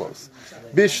not that close.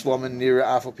 Bishlam and nira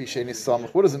afal pisheni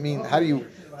samach. What does it mean? How do you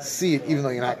see it even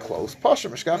though you're not close? Pasha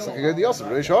mishkach sakagadi yosef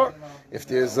reishar. If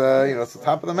there's it's the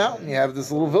top of the mountain, you have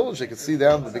this little village, they can see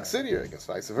down the big city, or I guess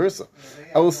vice versa.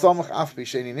 El samach afal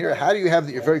pisheni nira. How do you have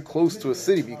that you're very close to a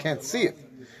city but you can't see it?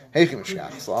 Because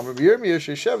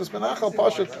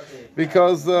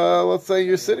let's say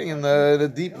you're sitting in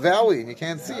the deep valley and you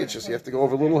can't see it, just you have to go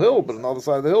over a little hill, but on the other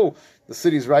side of the hill, the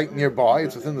city's right nearby,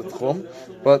 it's within the Tchum,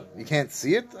 but you can't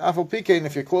see it. Afal Pikein,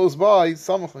 if you're close by,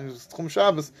 Samach, when it's Tchum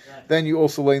Shabbos, then you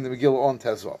also lay in the Megillah on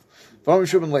Tezvav.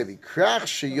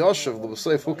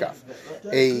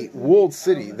 A walled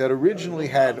city that originally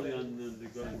had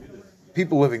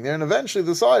people living there, and eventually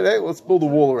decided, hey, let's build a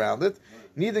wall around it.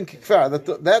 Nidin kikfar,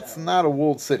 that's not a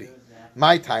walled city.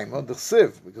 My time, the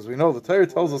Siv, because we know the Torah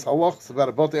tells us halachas about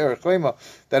a Bate Erech Lema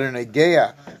that are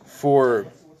negeya for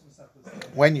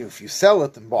when if you sell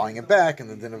it and buying it back, and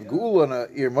the din of Geula and a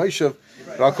Ir Moshev.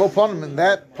 But I'll call upon him in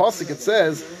that pasuk it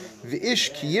says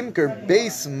V'ish kiyimker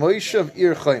beis Moshev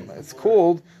Ir Chayma. It's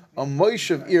called a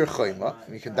Moshev Ir Chayma,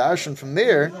 and you can darshan from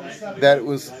there that it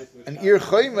was an Ir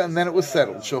Chayma and then it was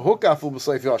settled. Shehukaful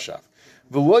b'seif Yashav.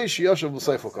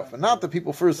 And not that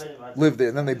people first lived there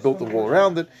and then they built the wall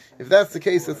around it. If that's the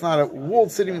case, it's not a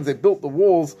walled city, means they built the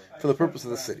walls for the purpose of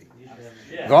the city.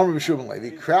 Now,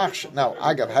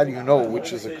 Agav, how do you know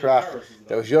which is a krach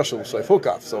that was Yoshev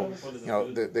B'Seif? So,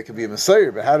 there could be a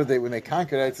Messiah, but how did they, when they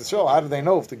conquered Eretz Yisrael, how did they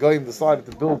know if the Goyim decided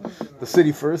to build the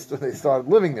city first or they started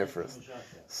living there first?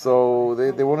 So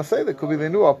they want to say that could be they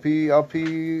knew Alpi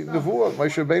Nevuah.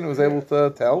 Moshe Rabbeinu was able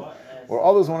to tell. Or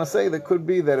others want to say that could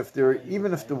be that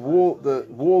even if the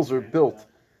walls were built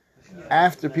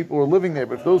after people were living there,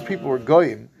 but if those people were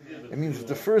goyim, it means if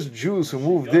the first Jews who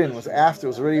moved in was after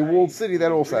it was already a walled city,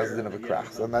 that also has the din of a krach.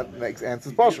 So and that makes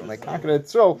answers partial. When they conquered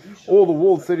Israel, all the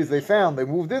walled cities they found, they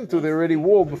moved into, they were already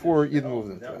walled before Yidden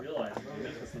moved into them.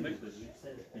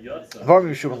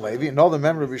 Another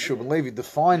member of Yeshua and Levi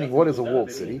defining what is a walled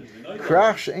city.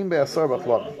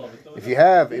 If you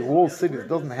have a walled city that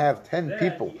doesn't have 10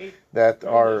 people that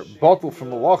are bottled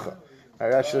from malacha,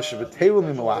 should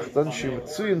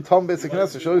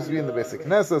always be in the basic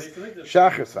knesses.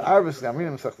 Shachris for Arvis,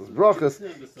 Gaminim Sechtas Brachas,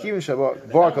 Kivin Shabbat,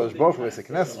 Barakos Baruch basic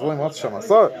knesses.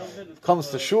 Comes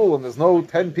to shul and there's no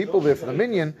 10 people there for the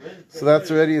minyan, so that's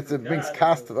already it brings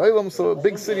cast to the Olam. So a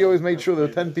big city always made sure there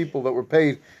were 10 people that were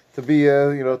paid to be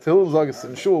Tehillim Zagas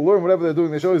in shul, learn whatever they're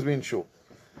doing. They should always be in shul.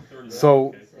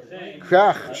 So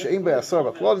krach she'im be'asar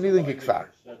b'klal nidin kikfar.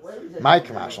 My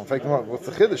kamash. In fact, what's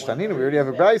the chiddush? Tanina, we already have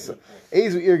a brayso.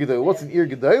 Ezu ir gedayla. What's an ir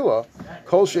gedayla?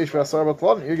 Kol sheish be'asar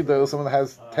b'klal. Ir gedayla, someone that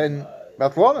has 10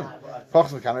 batlonim.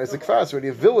 Pachs mekana is a kfar. It's already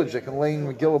a village that can lay in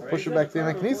Megillah, push it back to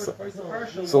the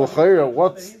Meknisa. So l'chayra,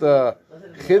 what's the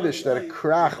chiddush that a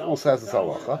krach also has this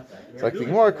halacha? It's like the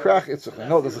Gemara krach. It's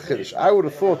no, there's a chiddush. I would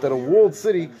have thought that a walled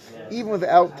city, even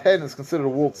without 10, is considered a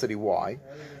walled city. Why?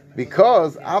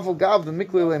 Because Avol Gav the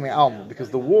Mikli Alma, because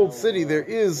the walled city there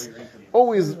is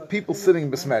always people sitting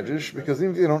in Bismedrish, because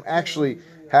even if they don't actually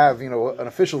have an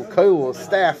official koil or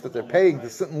staff that they're paying to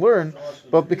sit and learn,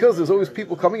 but because there's always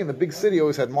people coming in, the big city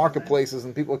always had marketplaces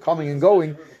and people are coming and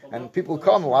going, and people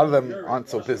come, a lot of them aren't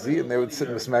so busy, and they would sit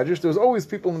in Bismedrish. There's always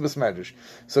people in Bismedrish.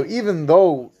 So even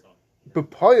though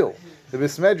B'Poil, the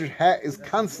Bismedrish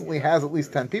constantly has at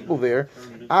least 10 people there,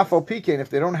 Afal Pikein, if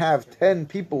they don't have 10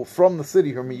 people from the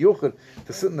city who are miyuchad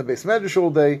to sit in the Bismedrish all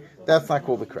day, that's not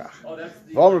called a krach. A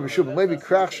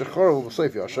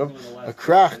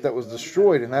krach that was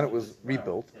destroyed and then it was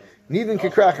rebuilt. Neither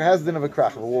krach has the din of a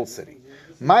krach of a walled city.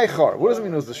 Maichar, what does it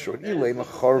mean it was destroyed?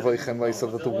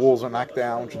 That the walls are knocked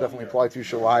down, which would definitely apply to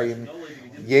Yerushalayim.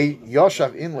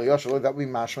 Yoshav in Yoshav, that would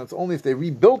be mashma. It's only if they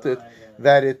rebuilt it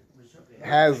that it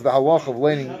has the halach of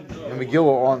laying the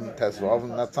Megillah on Tezvav,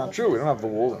 and that's not true. We don't have the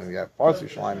walls. I mean, we have parts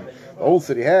of Yerushalayim. The old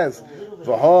city has.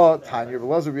 Doesn't have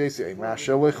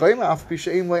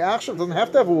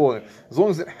to have a wall in it, as long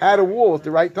as it had a wall at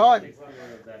the right time.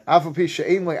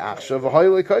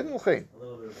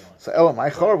 So Elam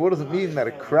Eichar, what does it mean that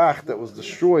a krach that was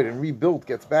destroyed and rebuilt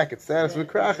gets back its status of a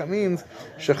krach? It means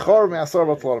shechar me'asar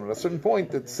batlarim. At a certain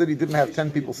point, the city didn't have 10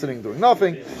 people sitting doing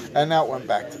nothing, and now it went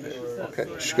back to there. Okay,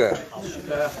 shkach.